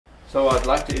So I'd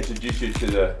like to introduce you to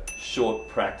the short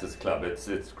practice club. It's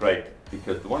great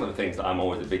because one of the things I'm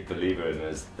always a big believer in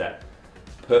is that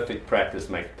perfect practice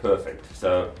makes perfect.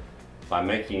 So by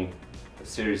making a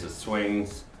series of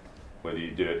swings, whether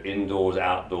you do it indoors,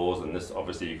 outdoors, and this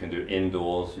obviously you can do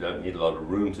indoors, you don't need a lot of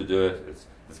room to do it.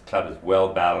 This club is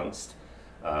well balanced.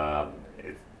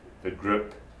 The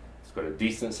grip, it's got a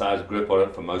decent sized grip on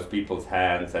it for most people's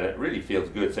hands, and it really feels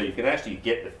good. So you can actually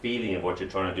get the feeling of what you're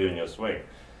trying to do in your swing.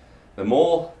 The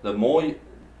more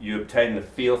you obtain the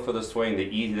feel for the swing, the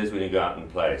easier it is when you go out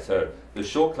and play. So the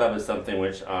short club is something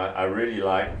which I really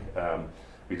like.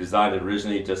 We designed it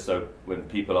originally just so when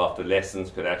people after lessons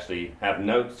could actually have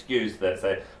no excuse that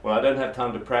say, well, I don't have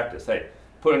time to practice. Hey,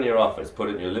 put it in your office, put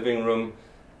it in your living room,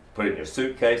 put it in your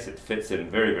suitcase. It fits in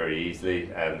very, very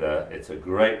easily, and it's a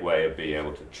great way of being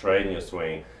able to train your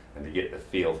swing and to get the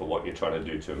feel for what you're trying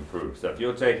to do to improve. So if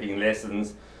you're taking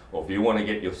lessons or if you want to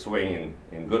get your swing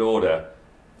in good order,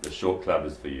 the short club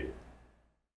is for you.